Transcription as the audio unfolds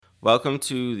Welcome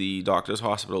to the Doctors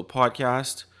Hospital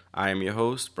podcast. I am your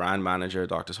host, brand manager,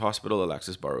 Doctors Hospital,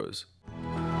 Alexis Burrows.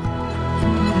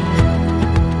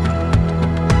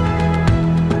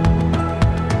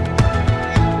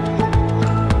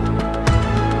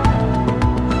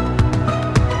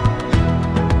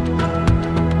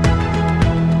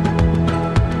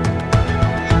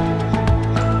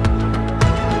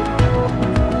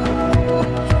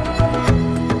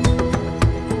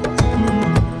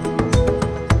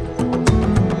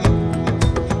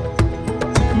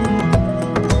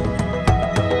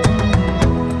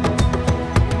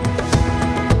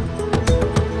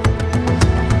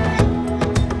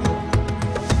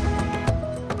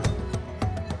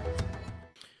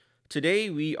 Today,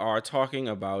 we are talking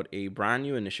about a brand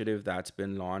new initiative that's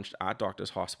been launched at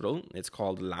Doctors Hospital. It's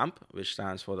called LAMP, which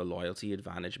stands for the Loyalty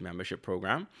Advantage Membership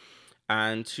Program.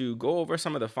 And to go over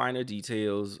some of the finer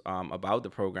details about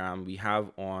the program, we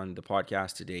have on the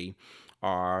podcast today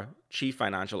our Chief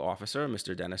Financial Officer,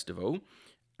 Mr. Dennis DeVoe,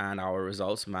 and our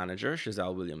Results Manager,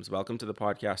 Chazelle Williams. Welcome to the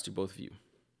podcast to both of you.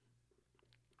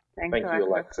 Thank you,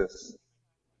 Alexis.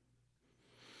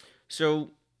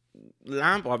 So,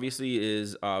 LAMP obviously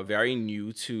is very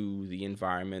new to the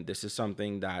environment. This is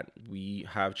something that we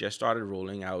have just started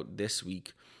rolling out this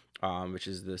week, which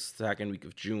is the second week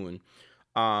of June.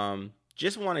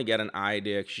 Just want to get an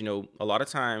idea, because, a lot of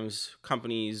times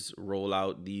companies roll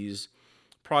out these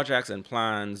projects and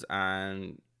plans,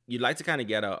 and you'd like to kind of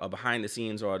get a behind the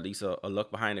scenes, or at least a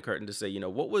look behind the curtain to say,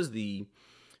 what was the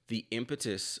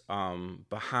impetus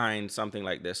behind something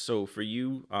like this. So for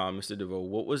you, Mr. DeVoe,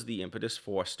 what was the impetus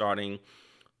for starting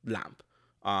LAMP?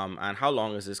 And how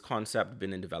long has this concept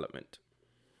been in development?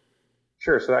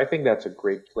 Sure. So I think that's a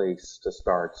great place to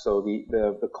start. So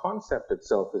the concept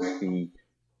itself is the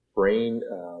brain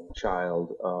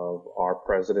child of our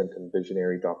president and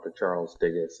visionary, Dr. Charles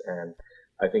Diggis, and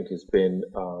I think has been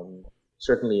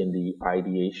certainly in the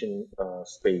ideation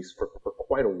space for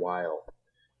quite a while.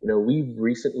 We've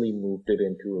recently moved it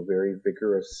into a very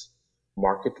vigorous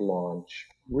market launch,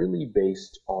 really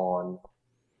based on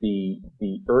the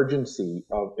urgency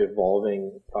of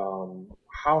evolving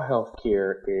how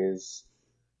healthcare is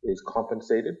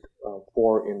compensated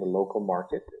for in the local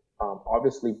market.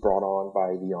 Obviously brought on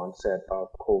by the onset of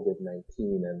COVID-19,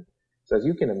 and so as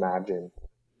you can imagine,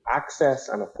 access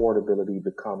and affordability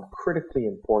become critically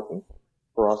important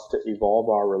for us to evolve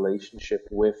our relationship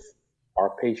with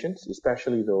our patients,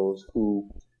 especially those who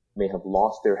may have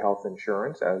lost their health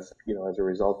insurance as a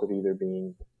result of either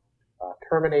being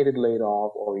terminated, laid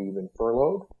off, or even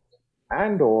furloughed,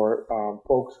 and or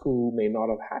folks who may not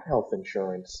have had health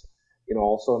insurance,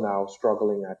 also now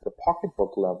struggling at the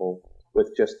pocketbook level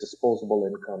with just disposable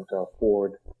income to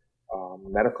afford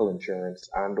medical insurance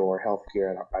and or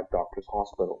healthcare at Doctors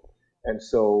Hospital. And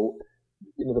so,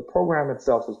 the program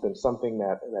itself has been something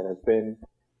that has been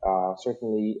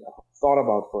certainly thought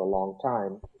about for a long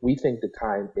time. We think the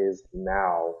time is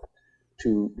now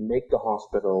to make the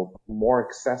hospital more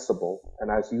accessible. And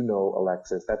as you know,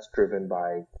 Alexis, that's driven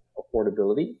by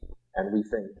affordability. And we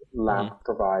think LAMP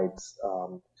provides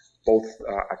both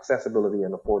accessibility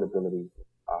and affordability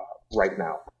right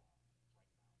now.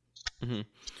 Mm-hmm.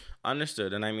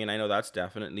 Understood. And I know that's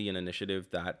definitely an initiative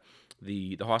that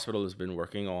the hospital has been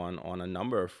working on a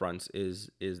number of fronts,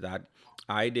 is that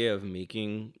idea of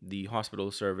making the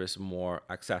hospital service more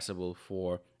accessible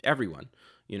for everyone,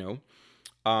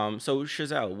 So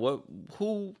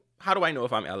Chazelle, how do I know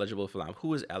if I'm eligible for LAMP?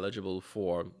 Who is eligible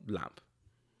for LAMP?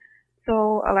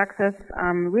 So Alexis,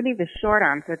 really the short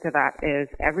answer to that is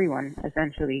everyone,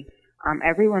 essentially.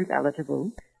 Everyone's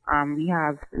eligible. We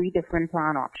have 3 different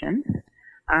plan options.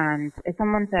 And if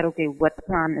someone said, okay, what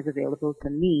plan is available to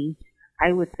me?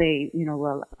 I would say,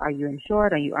 well, are you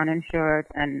insured? Are you uninsured?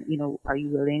 And, are you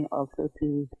willing also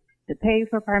to pay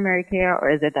for primary care?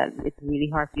 Or is it that it's really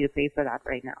hard for you to pay for that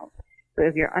right now? So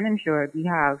if you're uninsured, we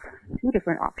have 2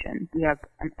 different options. We have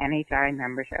an NHI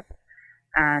membership.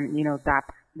 And,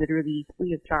 that's literally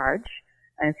free of charge.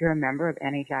 And if you're a member of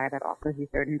NHI, that offers you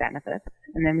certain benefits.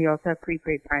 And then we also have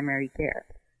prepaid primary care.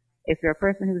 If you're a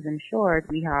person who's insured,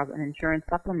 we have an insurance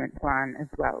supplement plan as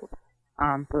well.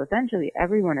 So essentially,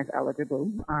 everyone is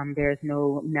eligible. There's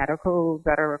no medicals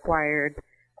that are required.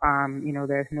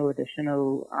 There's no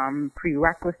additional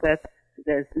prerequisites.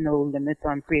 There's no limits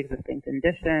on pre-existing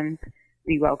conditions.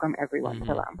 We welcome everyone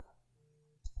to LAMP.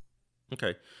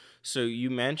 Okay. So you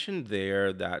mentioned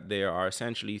there that there are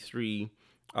essentially 3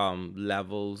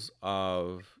 levels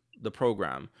of the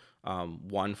program.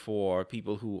 One for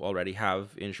people who already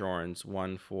have insurance,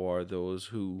 one for those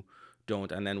who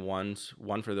don't, and then one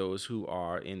for those who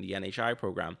are in the NHI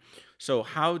program. So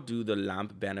how do the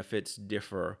LAMP benefits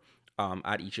differ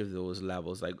at each of those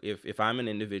levels? Like if I'm an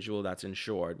individual that's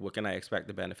insured, what can I expect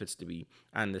the benefits to be?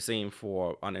 And the same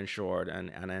for uninsured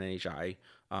and NHI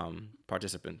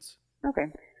participants.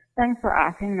 Okay. Thanks for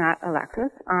asking that,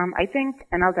 Alexis. I think,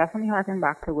 and I'll definitely harken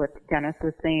back to what Dennis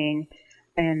was saying,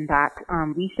 and that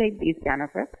we shape these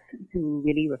benefits to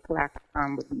really reflect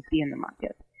what we see in the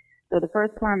market. So the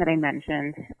first plan that I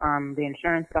mentioned, the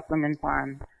insurance supplement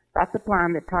plan, that's a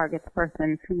plan that targets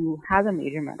persons who have a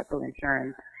major medical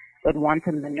insurance but want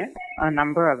to limit a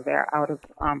number of their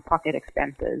out-of-pocket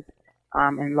expenses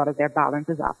and a lot of their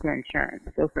balances after insurance.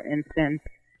 So for instance,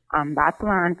 that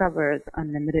plan covers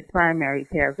unlimited primary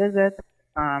care visits,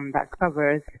 that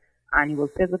covers annual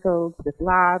physicals with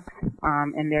labs,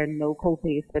 and there are no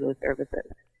co-pays for those services.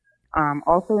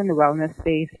 Also in the wellness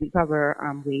space, we cover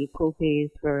waived co-pays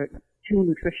for 2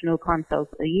 nutritional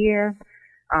consults a year.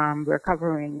 We're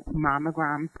covering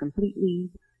mammograms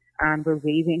completely, and we're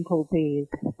waiving co-pays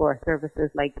for services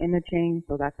like imaging,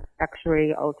 so that's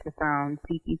X-ray, ultrasound,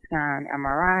 CT scan,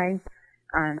 MRI,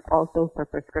 and also for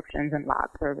prescriptions and lab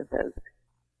services.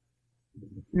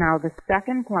 Now, the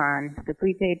second plan, the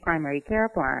prepaid primary care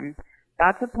plan,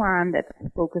 that's a plan that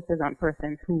focuses on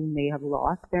persons who may have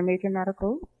lost their major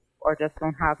medical or just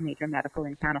don't have major medical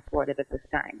and can't afford it at this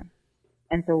time.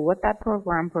 And so what that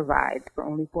program provides for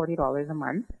only $40 a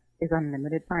month is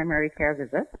unlimited primary care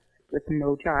visits with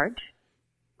no charge,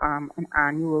 an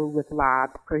annual with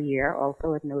labs per year,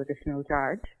 also at no additional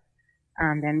charge.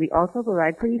 And then we also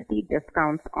provide pretty steep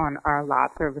discounts on our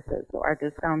lab services. So our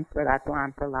discounts for that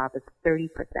plan for lab is 30%.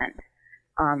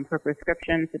 For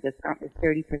prescriptions, the discount is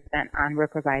 30%, and we're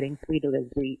providing free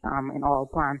delivery in all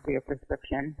plans for your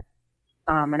prescription.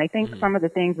 And I think some of the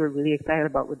things we're really excited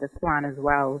about with this plan as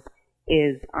well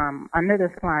is under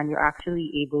this plan,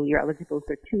 you're eligible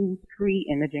for 2 free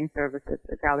imaging services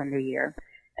per calendar year.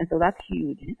 And so that's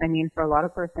huge. I mean, for a lot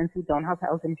of persons who don't have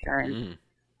health insurance,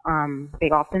 they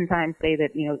oftentimes say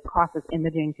that, the cost of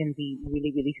imaging can be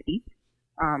really, really steep.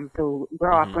 So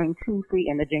we're offering 2 free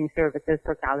imaging services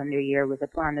per calendar year with a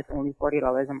plan that's only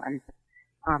 $40 a month.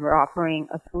 We're offering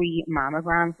a free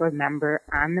mammogram for a member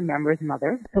and the member's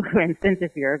mother. So for instance,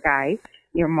 if you're a guy,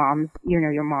 your mom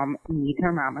needs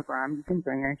her mammogram, you can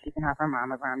bring her and she can have her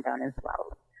mammogram done as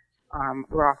well.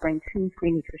 We're offering 2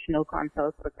 free nutritional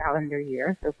consults per calendar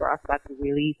year. So for us, that's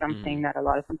really something that a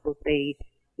lot of people say,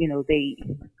 they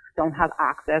don't have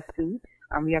access to.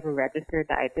 We have a registered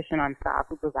dietitian on staff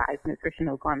who provides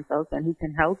nutritional consults and who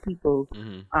can help people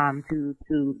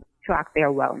to track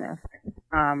their wellness.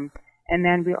 And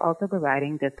then we're also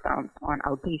providing discounts on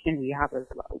outpatient rehab as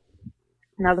well.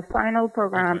 Now, the final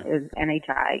program is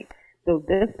NHI. So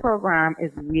this program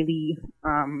is really,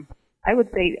 I would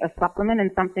say, a supplement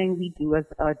and something we do as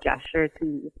a gesture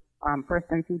to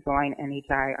persons who join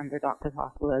NHI under Doctors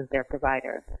Hospital as their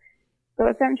provider. So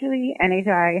essentially,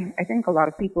 NHI, I think a lot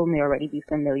of people may already be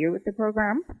familiar with the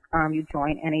program. You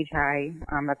join NHI,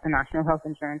 that's the National Health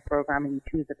Insurance Program, and you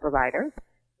choose a provider.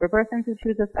 For persons who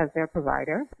choose us as their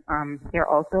provider, they're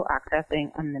also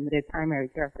accessing unlimited primary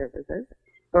care services,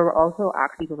 but we're also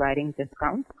actually providing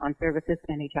discounts on services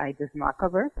NHI does not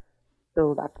cover.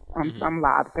 So that's on some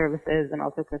lab services and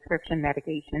also prescription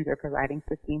medications. We're providing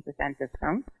 15%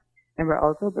 discounts. And we're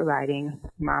also providing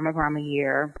mammogram a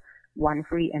year, 1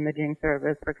 free imaging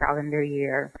service per calendar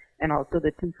year, and also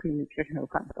the 2 free nutritional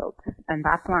consults. And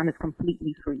that plan is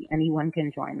completely free. Anyone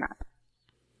can join that.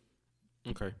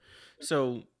 Okay.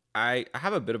 So I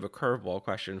have a bit of a curveball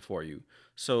question for you.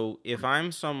 So if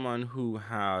I'm someone who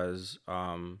has,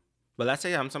 but let's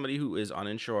say I'm somebody who is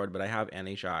uninsured, but I have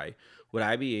NHI, would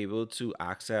I be able to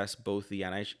access both the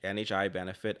NHI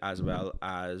benefit as well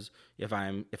as if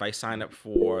I sign up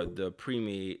for the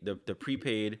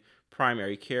prepaid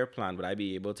primary care plan, would I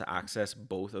be able to access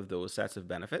both of those sets of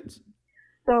benefits?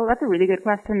 So that's a really good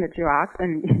question that you asked,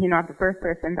 and you're not the first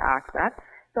person to ask that.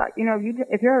 So,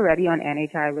 if you're already on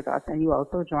NHI with us and you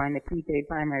also join the prepaid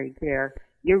primary care,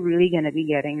 you're really going to be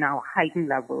getting now a heightened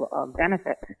level of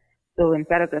benefits. So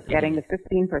instead of just getting the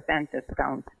 15%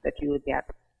 discount that you would get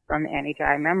from the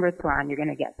NHI members plan, you're going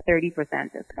to get 30%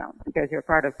 discount because you're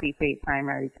part of prepaid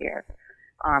primary care.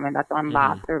 And that's on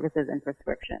lab services and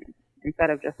prescriptions. Instead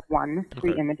of just 1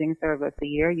 free imaging service a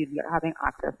year, you'd be having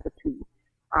access to 2.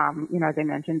 As I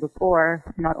mentioned before,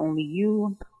 not only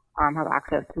you have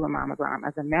access to a mammogram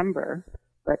as a member,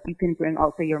 but you can bring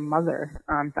also your mother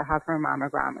to have her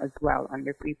mammogram as well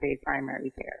under prepaid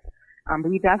primary care. But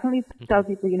we definitely tell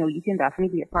people, you can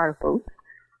definitely be a part of both.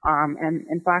 And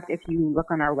in fact, if you look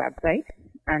on our website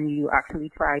and you actually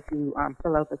try to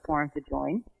fill out the form to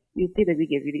join, you'll see that we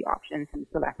give you the option to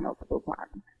select multiple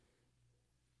plans.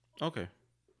 Okay,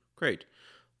 great.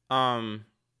 Um,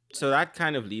 so that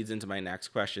kind of leads into my next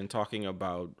question, talking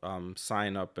about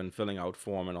sign up and filling out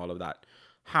form and all of that.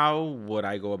 How would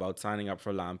I go about signing up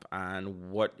for LAMP,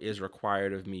 and what is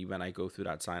required of me when I go through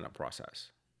that sign up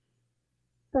process?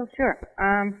 So sure.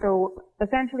 So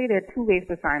essentially there are two ways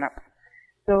to sign up.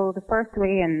 So the first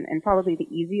way and probably the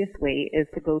easiest way is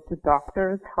to go to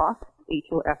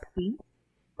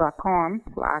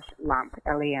doctorshosp.com/LAMP,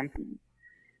 LAMP.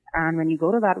 And when you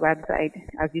go to that website,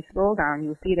 as you scroll down,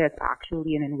 you'll see there's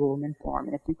actually an enrollment form.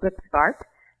 And if you click start,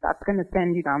 that's going to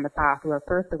send you down the path where,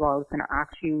 first of all, it's going to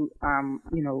ask you,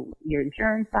 your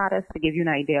insurance status to give you an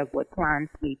idea of what plans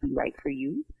may be right for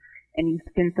you. And you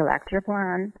can select your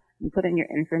plan. You put in your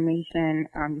information.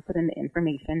 You put in the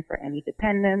information for any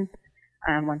dependents.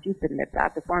 And once you submit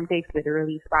that, the form takes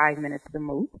literally 5 minutes the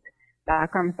most.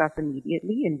 That comes to us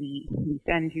immediately, and we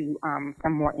send you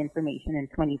some more information in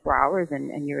 24 hours,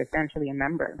 and you're essentially a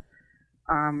member.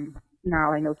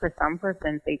 Now, I know for some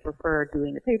persons, they prefer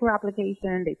doing the paper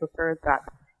application. They prefer that,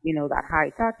 that high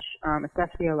touch,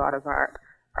 especially a lot of our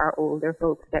older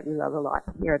folks that we love a lot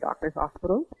here at Doctors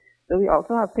Hospital. So we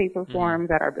also have paper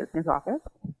forms at our business office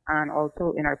and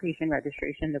also in our patient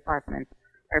registration department.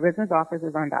 Our business office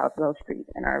is on Dalzell Street,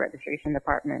 and our registration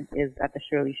department is at the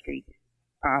Shirley Street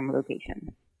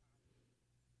location.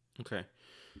 Okay.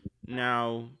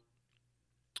 Now,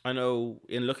 I know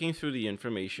in looking through the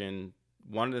information,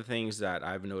 one of the things that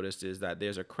I've noticed is that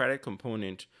there's a credit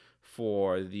component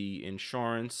for the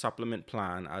insurance supplement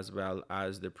plan as well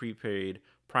as the prepaid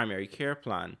primary care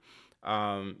plan.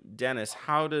 Dennis,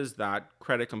 how does that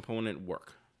credit component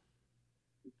work?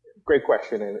 Great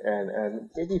question,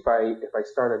 and maybe if I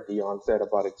start at the onset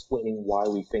about explaining why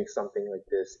we think something like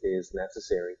this is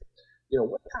necessary.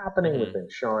 What's happening with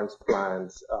insurance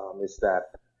plans is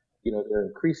that, they're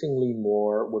increasingly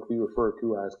more what we refer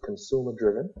to as consumer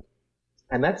driven.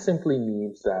 And that simply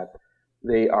means that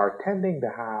they are tending to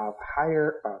have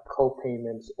higher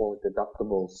co-payments or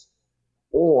deductibles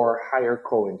or higher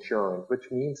co-insurance,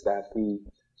 which means that the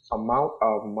amount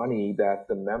of money that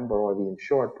the member or the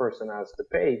insured person has to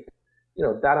pay,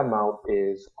 that amount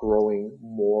is growing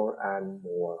more and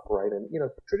more, right? And,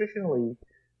 traditionally,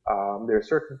 there are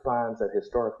certain plans that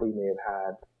historically may have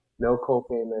had no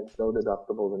co-payments, no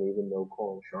deductibles, and even no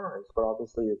co-insurance. But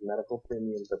obviously, as medical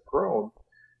premiums have grown,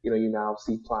 you now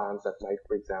see plans that might,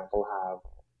 for example, have,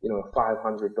 a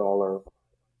 $500,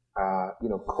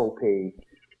 copay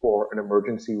for an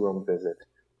emergency room visit,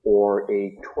 or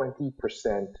a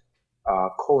 20%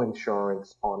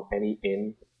 co-insurance on any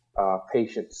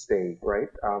patient stay, right?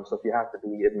 So if you have to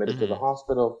be admitted to the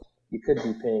hospital, you could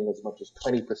be paying as much as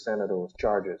 20% of those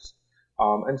charges.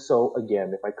 And so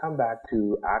again, if I come back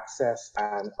to access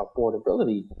and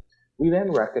affordability, we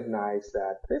then recognize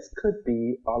that this could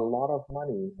be a lot of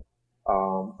money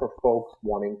for folks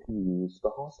wanting to use the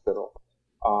hospital.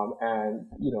 And,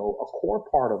 a core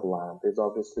part of LAMP is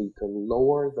obviously to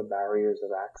lower the barriers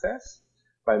of access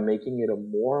by making it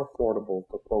more affordable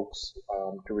for folks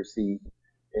to receive,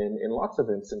 in lots of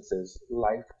instances,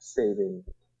 life-saving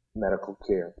medical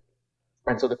care.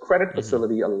 And so the credit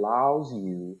facility allows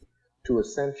you to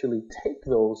essentially take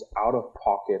those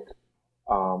out-of-pocket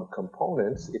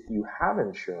components if you have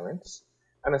insurance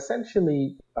and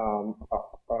essentially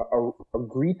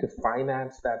agree to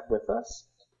finance that with us.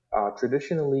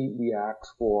 Traditionally, we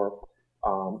ask for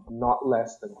not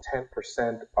less than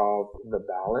 10% of the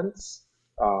balance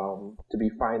to be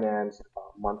financed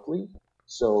monthly.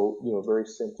 So, very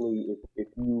simply, if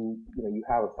you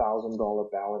have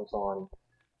 $1,000 balance on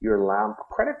your LAMP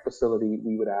credit facility,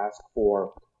 we would ask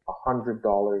for $100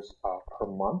 per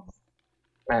month.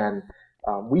 And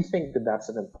we think that that's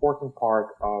an important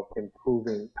part of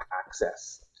improving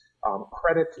access.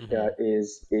 Credit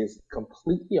is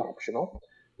completely optional.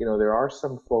 There are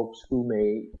some folks who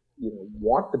may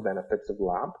want the benefits of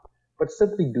LAMP, but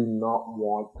simply do not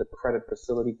want the credit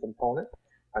facility component.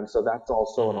 And so that's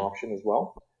also an option as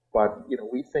well. But,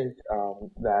 we think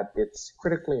that it's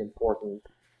critically important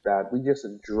that we just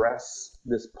address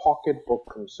this pocketbook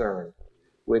concern,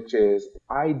 which is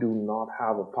I do not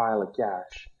have a pile of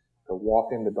cash to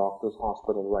walk into Doctor's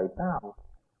Hospital right now,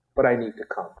 but I need to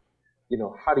come.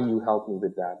 How do you help me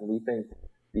with that? And we think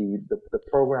the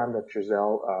program that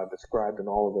Giselle described and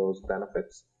all of those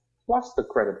benefits, plus the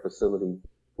credit facility,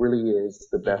 really is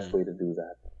the best way to do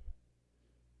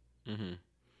that.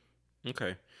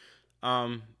 Okay.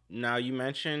 Now you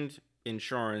mentioned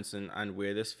insurance and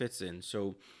where this fits in.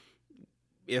 So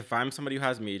if I'm somebody who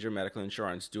has major medical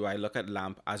insurance, do I look at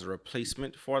LAMP as a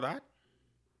replacement for that?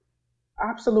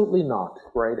 Absolutely not,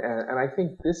 right? And I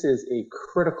think this is a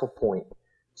critical point.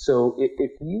 So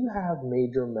if you have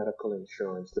major medical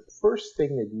insurance, the first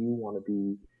thing that you want to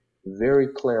be very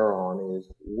clear on is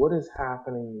what is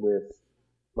happening with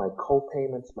my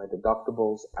co-payments, my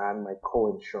deductibles, and my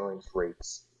co-insurance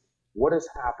rates. What is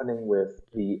happening with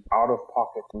the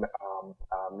out-of-pocket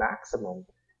maximum,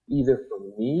 either for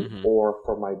me Mm-hmm. or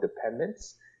for my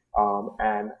dependents?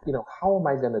 And how am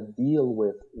I going to deal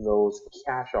with those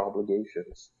cash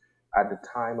obligations at the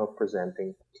time of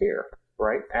presenting care,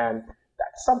 right? And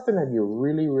that's something that you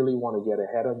really, really want to get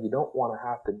ahead of. You don't want to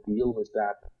have to deal with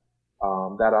that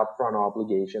upfront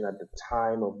obligation at the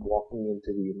time of walking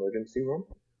into the emergency room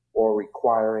or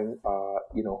requiring,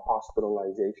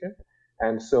 hospitalization.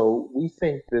 And so we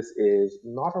think this is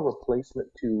not a replacement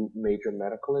to major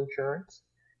medical insurance.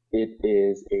 It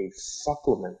is a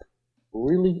supplement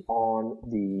really on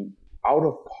the out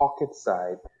of pocket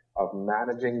side of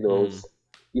managing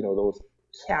Mm-hmm. those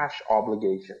cash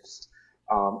obligations.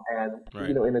 And, Right.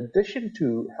 in addition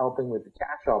to helping with the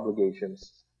cash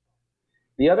obligations,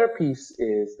 the other piece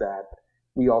is that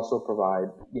we also provide,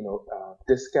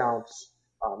 discounts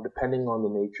depending on the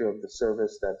nature of the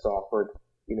service that's offered.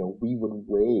 We would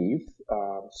waive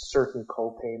certain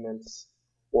co-payments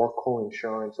or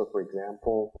co-insurance. So, for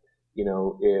example,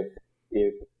 if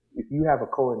if you have a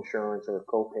co-insurance or a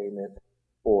co-payment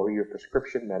for your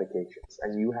prescription medications,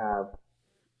 and you have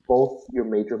both your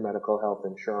major medical health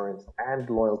insurance and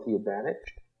loyalty advantage,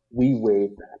 we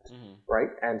waive that, Mm-hmm. right?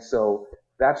 And so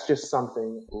that's just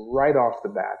something right off the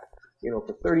bat.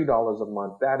 For $30 a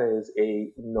month, that is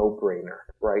a no-brainer,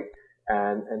 right?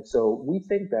 And so we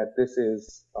think that this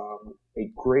is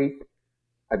a great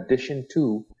addition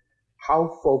to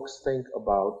how folks think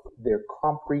about their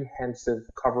comprehensive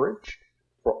coverage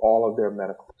for all of their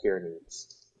medical care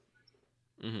needs.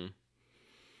 Mm-hmm.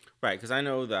 Right, because I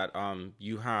know that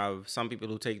you have some people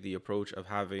who take the approach of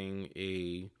having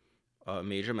a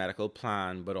major medical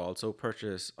plan, but also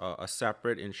purchase a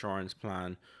separate insurance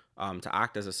plan to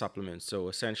act as a supplement. So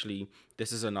essentially,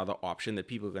 this is another option that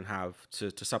people can have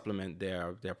to supplement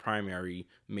their primary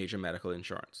major medical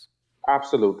insurance.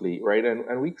 Absolutely, right?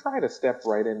 And we try to step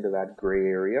right into that gray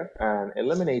area and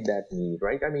eliminate that need,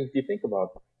 right? I mean, if you think about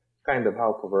kind of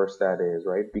how perverse that is,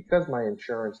 right? Because my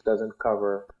insurance doesn't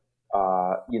cover,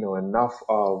 enough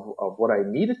of what I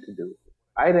needed to do,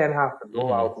 I then have to go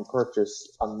Mm-hmm. out and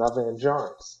purchase another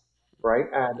insurance, right?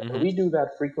 And Mm-hmm. we do that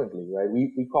frequently, right?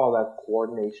 We call that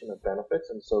coordination of benefits.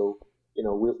 And so,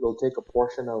 we'll take a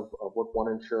portion of what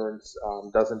one insurance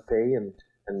doesn't pay and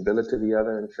bill it to the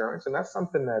other insurance. And that's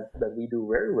something that we do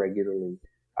very regularly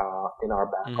in our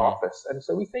back Mm-hmm. office. And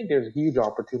so we think there's a huge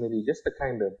opportunity just to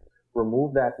kind of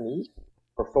remove that need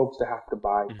for folks to have to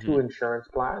buy Mm-hmm. two insurance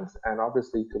plans and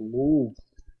obviously to move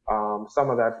some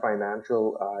of that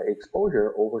financial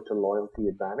exposure over to Loyalty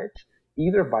Advantage,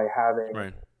 either by having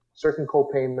Right. certain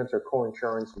co-payments or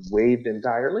co-insurance waived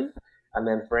entirely. And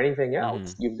then for anything Mm-hmm.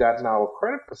 else, you've got now a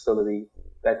credit facility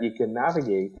that you can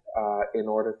navigate in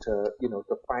order to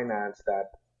finance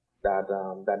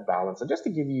that balance. And just to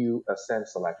give you a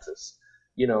sense, Alexis,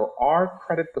 our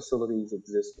credit facilities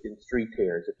exist in three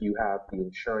tiers. If you have the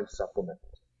insurance supplement,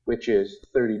 which is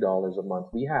 $30 a month,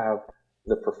 we have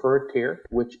the preferred tier,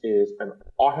 which is an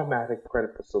automatic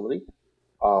credit facility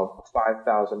of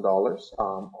 $5,000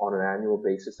 on an annual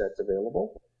basis that's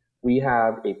available. We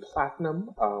have a platinum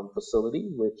facility,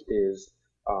 which is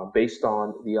based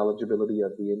on the eligibility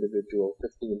of the individual,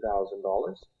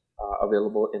 $15,000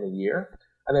 available in a year.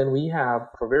 And then we have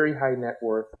for very high net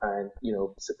worth and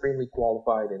supremely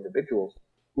qualified individuals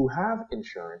who have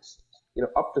insurance,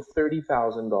 up to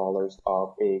 $30,000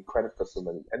 of a credit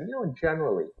facility. And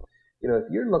generally, if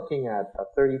you're looking at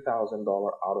a $30,000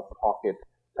 out of pocket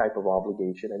type of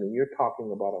obligation, I mean, you're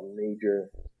talking about a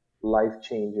major life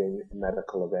changing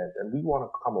medical event. And we want to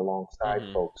come alongside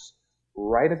Mm-hmm. folks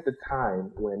right at the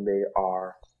time when they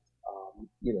are,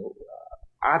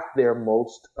 at their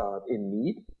most in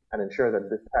need and ensure that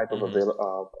this type of, Mm-hmm.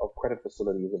 of credit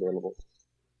facility is available.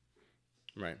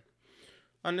 Right.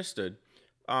 Understood.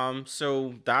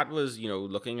 So that was,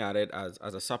 looking at it as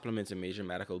a supplement to major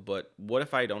medical, but what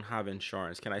if I don't have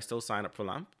insurance? Can I still sign up for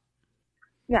LAMP?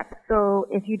 Yeah, so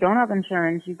if you don't have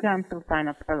insurance, you can still sign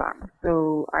up for LAMP.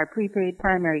 So our prepaid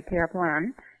primary care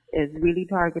plan is really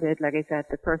targeted, like I said,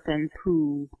 to persons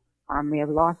who may have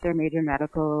lost their major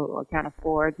medical or can't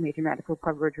afford major medical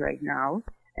coverage right now.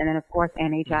 And then, of course,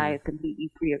 Mm-hmm. NHI is completely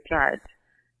free of charge.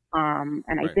 And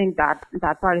I Right. think that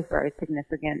part is very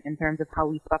significant in terms of how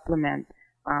we supplement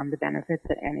the benefits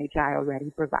that NHI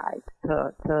already provides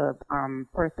to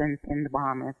persons in the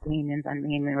Bahamas, Bahamians and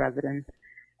Bahamian residents.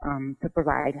 to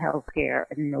provide health care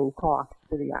at no cost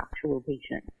to the actual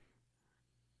patient.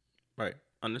 Right.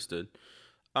 Understood.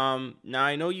 Now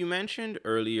I know you mentioned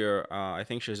earlier, I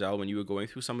think Chazelle, when you were going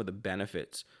through some of the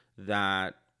benefits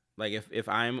that, like, if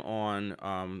I'm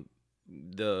on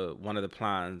the one of the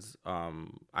plans,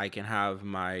 I can have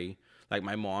my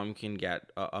mom can get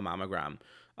a mammogram,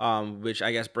 which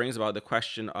I guess brings about the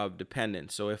question of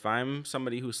dependence. So if I'm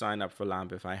somebody who signed up for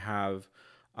LAMP, if I have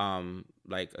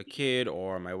like a kid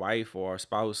or my wife or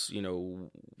spouse, am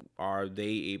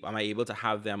I able to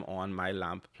have them on my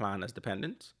LAMP plan as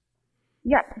dependents?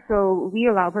 Yes, so we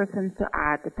allow persons to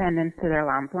add dependents to their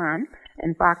LAM plan.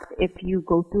 In fact, if you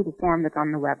go through the form that's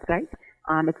on the website,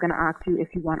 it's going to ask you if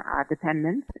you want to add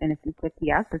dependents, and if you click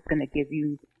yes, it's going to give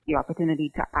you the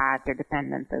opportunity to add their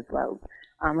dependents as well.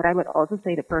 What I would also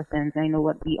say to persons, I know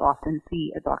what we often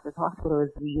see at doctors' hospitals,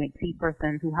 we might see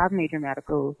persons who have major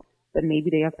medical, but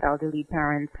maybe they have elderly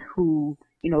parents who,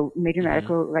 major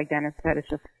medical, like Dennis said, is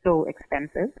just so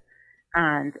expensive.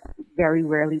 And very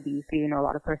rarely do you see, a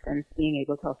lot of persons being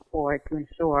able to afford to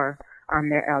insure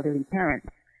their elderly parents.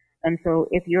 And so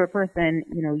if you're a person,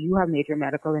 you have major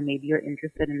medical and maybe you're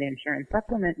interested in the insurance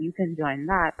supplement, you can join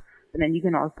that. And then you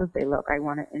can also say, look, I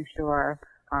want to insure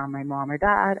my mom or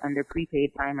dad under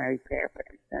prepaid primary care, for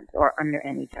instance, or under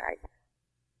NHI.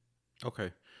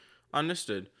 Okay.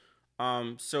 Understood.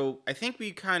 So I think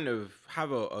we kind of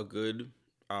have a good,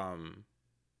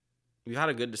 we had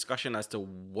a good discussion as to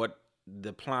what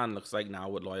the plan looks like now,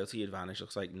 what Loyalty Advantage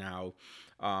looks like now,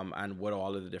 and what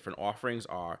all of the different offerings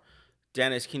are.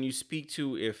 Dennis, can you speak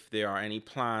to if there are any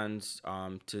plans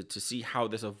to see how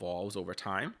this evolves over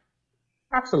time?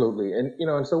 Absolutely.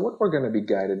 And so what we're going to be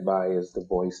guided by is the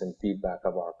voice and feedback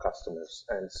of our customers.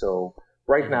 And so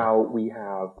right now we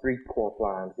have three core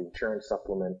plans: the insurance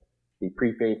supplement, the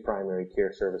prepaid primary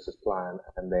care services plan,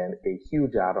 and then a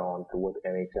huge add-on to what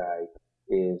NHI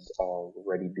is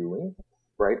already doing,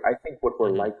 right? I think what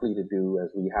we're likely to do,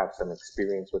 as we have some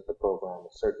experience with the program,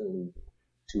 is certainly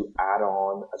to add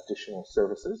on additional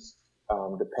services,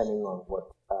 depending on what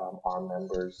our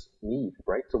members need,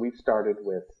 right? So we've started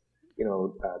with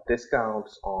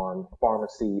discounts on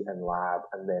pharmacy and lab,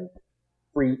 and then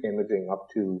free imaging up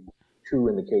to 2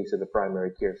 in the case of the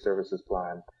primary care services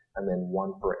plan, and then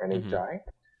 1 for NHI.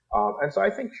 And so I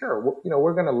think, sure,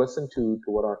 we're going to listen to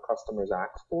what our customers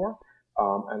ask for,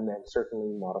 and then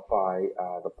certainly modify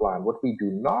the plan. What we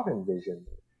do not envision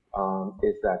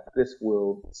is that this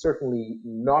will certainly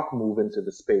not move into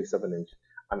the space of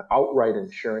an outright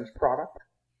insurance product,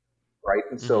 right?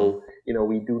 And so,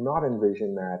 we do not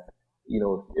envision that,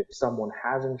 if someone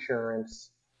has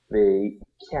insurance, they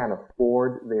can't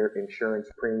afford their insurance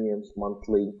premiums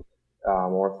monthly,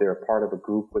 or if they're a part of a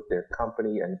group with their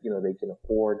company and, they can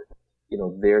afford,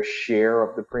 their share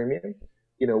of the premium.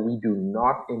 We do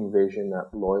not envision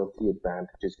that Loyalty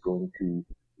Advantage is going to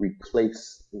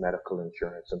replace medical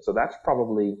insurance. And so that's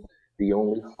probably the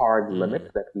only hard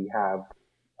limit that we have,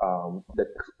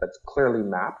 that's clearly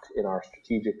mapped in our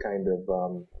strategic kind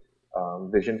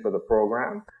of vision for the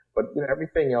program. But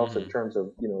everything else in terms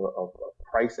of of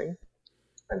pricing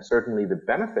and certainly the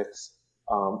benefits,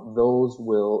 those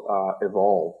will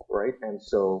evolve, right? And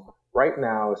so right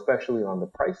now, especially on the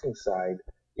pricing side,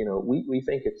 we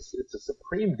think it's a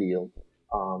supreme deal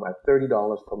at $30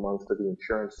 per month for the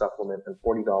insurance supplement and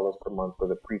 $40 per month for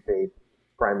the prepaid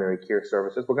primary care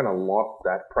services. We're going to lock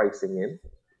that pricing in,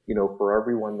 for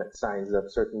everyone that signs up,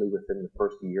 certainly within the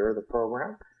first year of the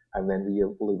program, and then we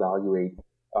will evaluate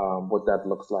what that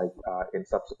looks like in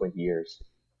subsequent years.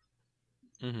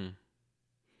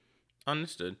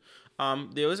 Understood.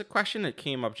 There was a question that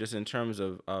came up just in terms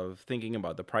of thinking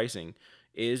about the pricing.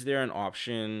 Is there an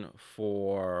option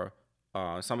for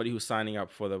somebody who's signing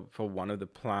up for one of the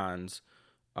plans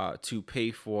to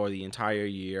pay for the entire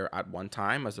year at one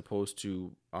time as opposed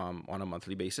to on a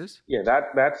monthly basis? Yeah,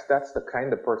 that's the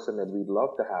kind of person that we'd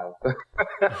love to have.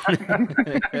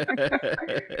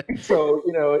 So,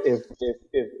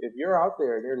 if you're out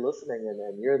there and you're listening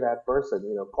and you're that person,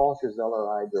 call Chazelle or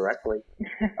I directly.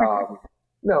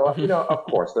 No, of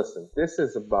course, listen, this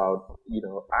is about,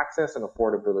 access and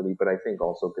affordability, but I think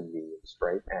also convenience,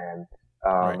 right? And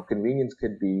convenience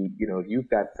could be, if you've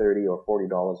got $30 or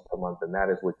 $40 per month and that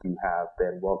is what you have,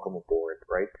 then welcome aboard,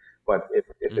 right? But if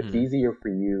it's easier for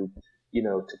you,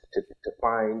 to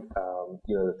find,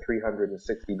 the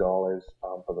 $360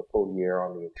 for the full year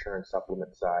on the insurance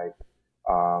supplement side,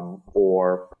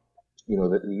 or,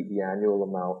 the annual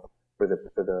amount for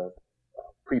the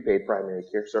prepaid primary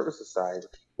care services side,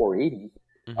 $480,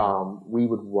 we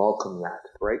would welcome that,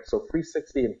 right? So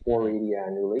 $360 and $480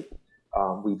 annually.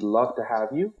 We'd love to have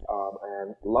you,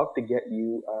 and love to get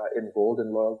you enrolled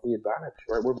in Loyalty Advantage.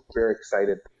 Right? We're very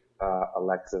excited,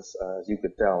 Alexis, as you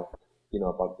could tell,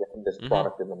 about getting this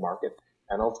product in the market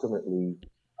and ultimately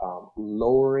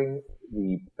lowering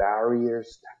the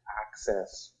barriers to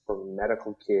access for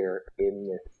medical care in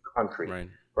this country.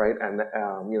 Right? And,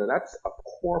 that's a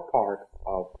core part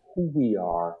of who we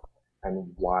are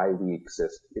and why we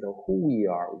exist. Who we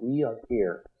are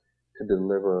here to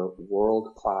deliver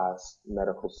world-class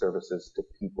medical services to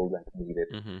people that need it,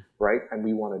 right? And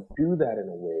we want to do that in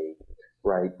a way,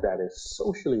 right, that is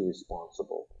socially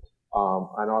responsible,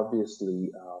 and obviously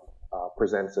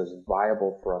presents as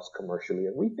viable for us commercially.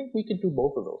 And we think we can do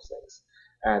both of those things.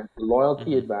 And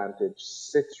Loyalty Advantage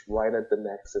sits right at the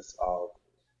nexus of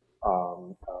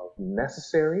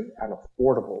necessary and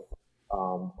affordable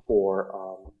for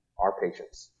our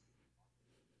patients.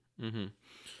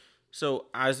 So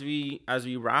as we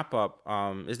wrap up,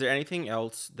 is there anything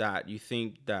else that you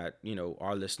think that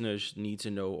our listeners need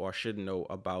to know or should know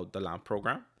about the LAMP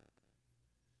program?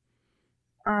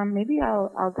 Maybe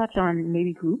I'll touch on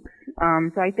maybe groups.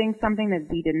 So I think something that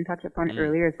we didn't touch upon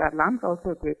earlier is that LAMP is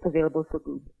also available for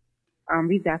groups.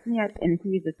 We've definitely had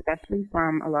inquiries, especially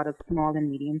from a lot of small and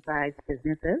medium-sized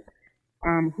businesses,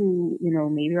 who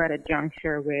maybe are at a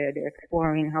juncture where they're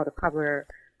exploring how to cover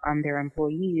their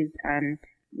employees, and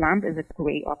LAMP is a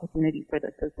great opportunity for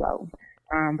this as well.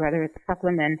 Whether it's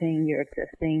supplementing your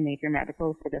existing major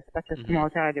medical for just such a small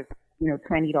charge of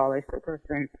 $20 per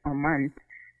person a month,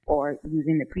 or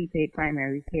using the prepaid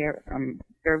primary care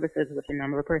services, which a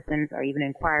number of persons are even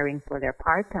inquiring for their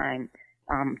part-time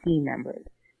team members.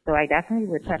 So I definitely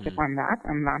would touch upon that.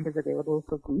 LAMP is available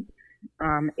for groups.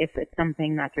 If it's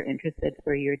something that you're interested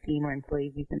for your team or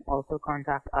employees, you can also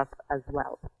contact us as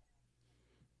well.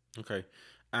 Okay.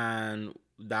 And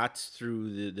that's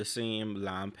through the same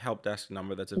LAMP help desk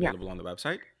number that's available on the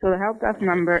website? So the help desk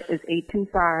number is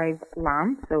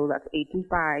 825-LAMP. So that's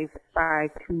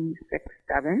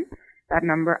 825-5267. That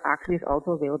number actually is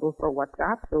also available for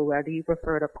WhatsApp. So whether you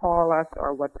prefer to call us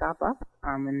or WhatsApp us,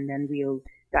 and then we'll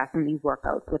definitely work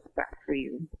out what's best for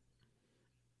you.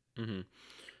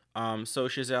 So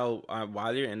Chazelle,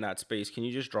 while you're in that space, can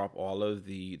you just drop all of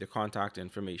the contact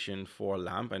information for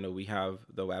LAMP? I know we have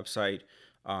the website,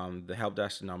 the help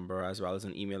desk number, as well as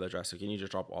an email address. So can you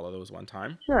just drop all of those one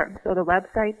time? Sure. So the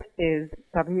website is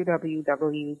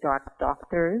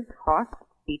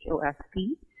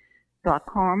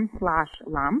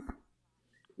www.doctorshosp.com/LAMP.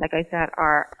 Like I said,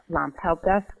 our LAMP help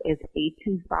desk is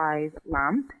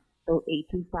 825-LAMP. So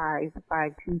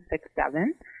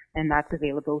 825-5267. And that's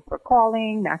available for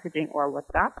calling, messaging, or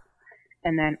WhatsApp.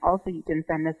 And then also you can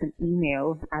send us an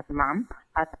email at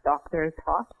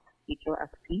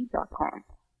lamp@doctorshosp.com.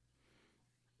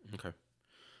 Okay.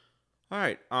 All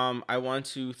right. I want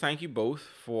to thank you both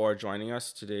for joining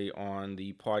us today on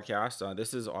the podcast.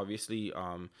 This is obviously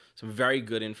some very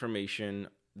good information.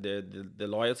 The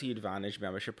Loyalty Advantage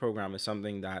membership program is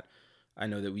something that I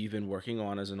know that we've been working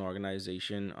on as an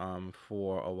organization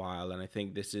for a while, and I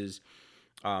think this is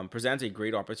presents a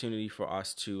great opportunity for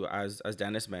us to, as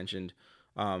Dennis mentioned,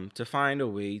 to find a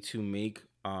way to make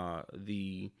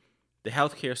the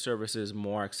healthcare services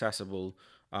more accessible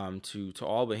to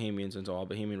all Bahamians and to all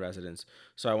Bahamian residents.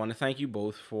 So I want to thank you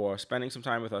both for spending some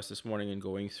time with us this morning and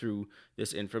going through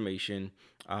this information.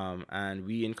 And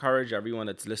we encourage everyone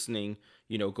that's listening,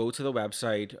 go to the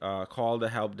website, call the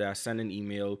help desk, send an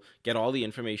email, get all the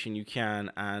information you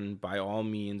can, and by all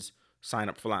means, sign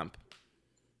up for LAMP.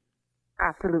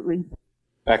 Absolutely.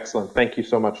 Excellent. Thank you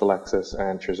so much, Alexis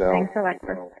and Chazelle. Thanks,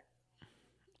 Alexis. All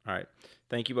right.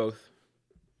 Thank you both.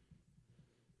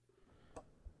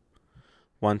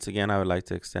 Once again, I would like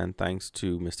to extend thanks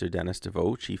to Mr. Dennis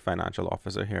DeVoe, Chief Financial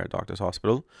Officer here at Doctors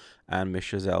Hospital, and Ms.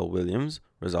 Chazelle Williams,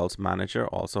 Results Manager,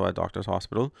 also at Doctors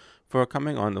Hospital, for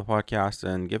coming on the podcast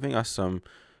and giving us some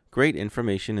great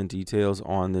information and details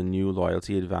on the new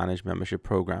Loyalty Advantage membership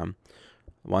program.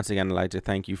 Once again, I'd like to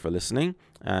thank you for listening,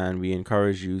 and we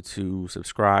encourage you to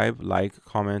subscribe, like,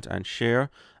 comment, and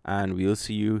share, and we'll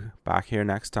see you back here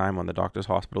next time on the Doctors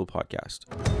Hospital podcast.